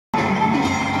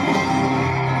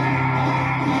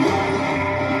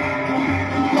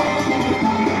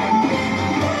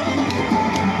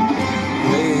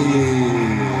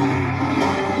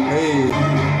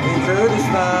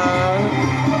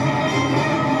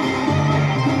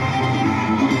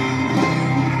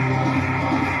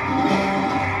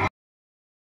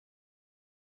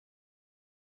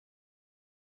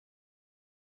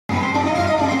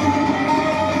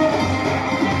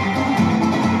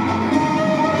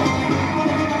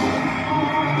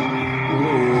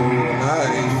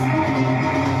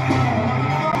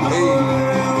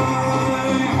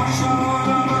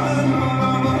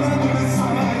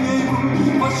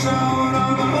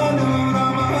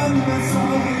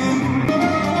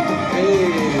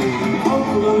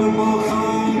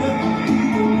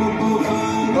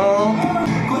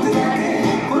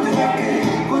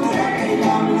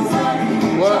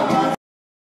What?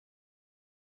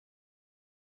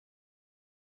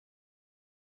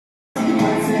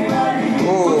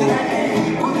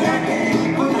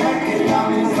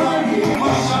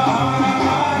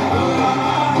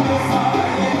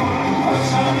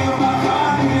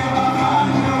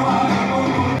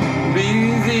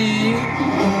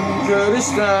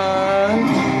 Kurdistan,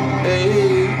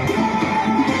 hey,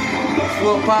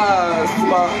 swap pies to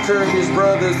my Kurdish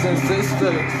brothers and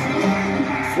sisters,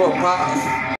 swap pies.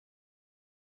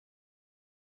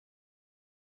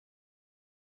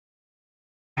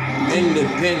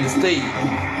 Independent state.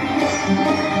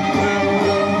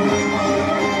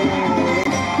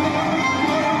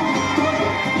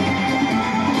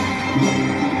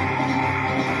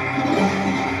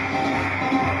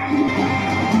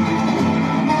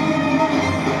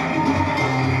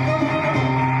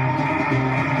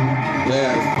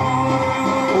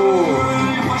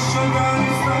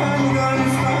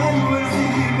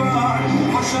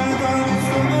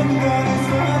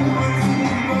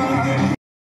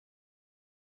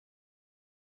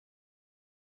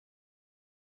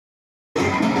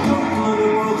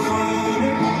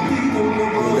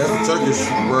 Turkish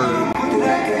word.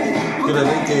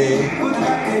 Kudaleke.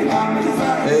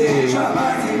 Hey.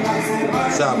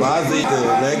 Shabazi.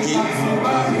 Kudaleki.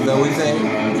 Is that what you saying?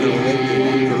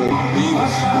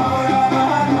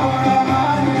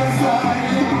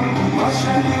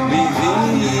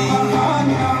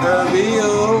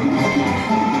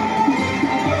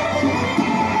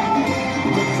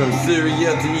 From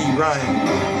Syria to Iran.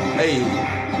 Hey.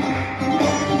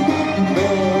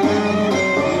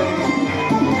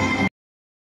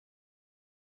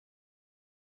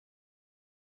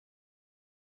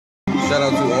 Shout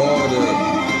out to all the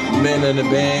men in the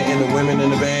band and the women in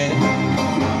the band.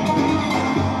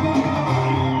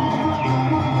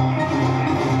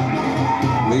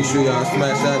 Make sure y'all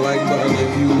smash that like button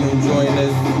if you enjoying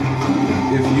this,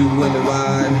 if you in the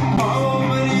vibe.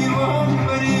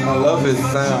 I love his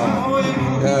sound.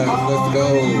 Yeah, let's go.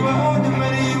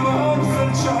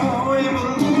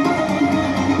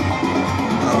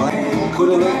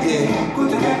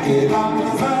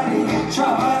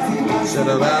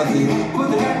 Shadarazi,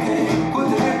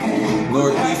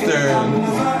 Northeastern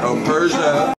of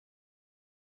Persia.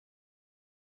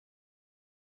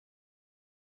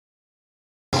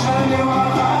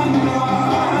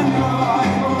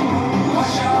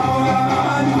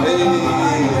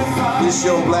 Hey, it's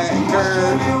your black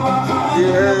Kurd. You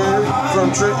heard from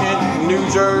Trenton, New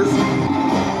Jersey.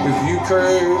 If you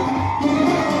Kurd,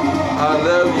 I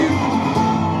love you.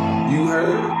 You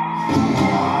heard?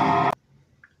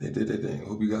 They did their thing.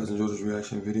 Hope you guys enjoyed this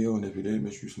reaction video, and if you did,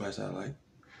 make sure you smash that like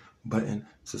button,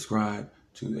 subscribe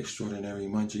to Extraordinary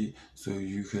Munchie so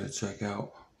you can check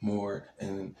out more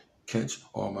and catch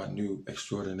all my new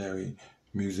extraordinary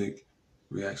music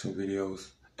reaction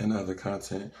videos and other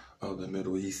content of the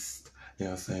Middle East. You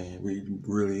know what I'm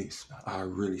saying? I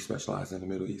really specialize in the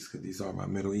Middle East because these are my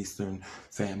Middle Eastern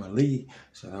family.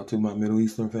 Shout out to my Middle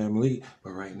Eastern family.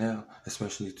 But right now,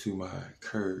 especially to my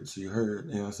Kurds, you heard,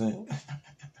 you know what I'm saying?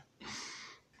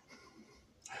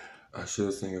 I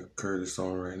should sing a Kurdish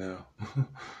song right now.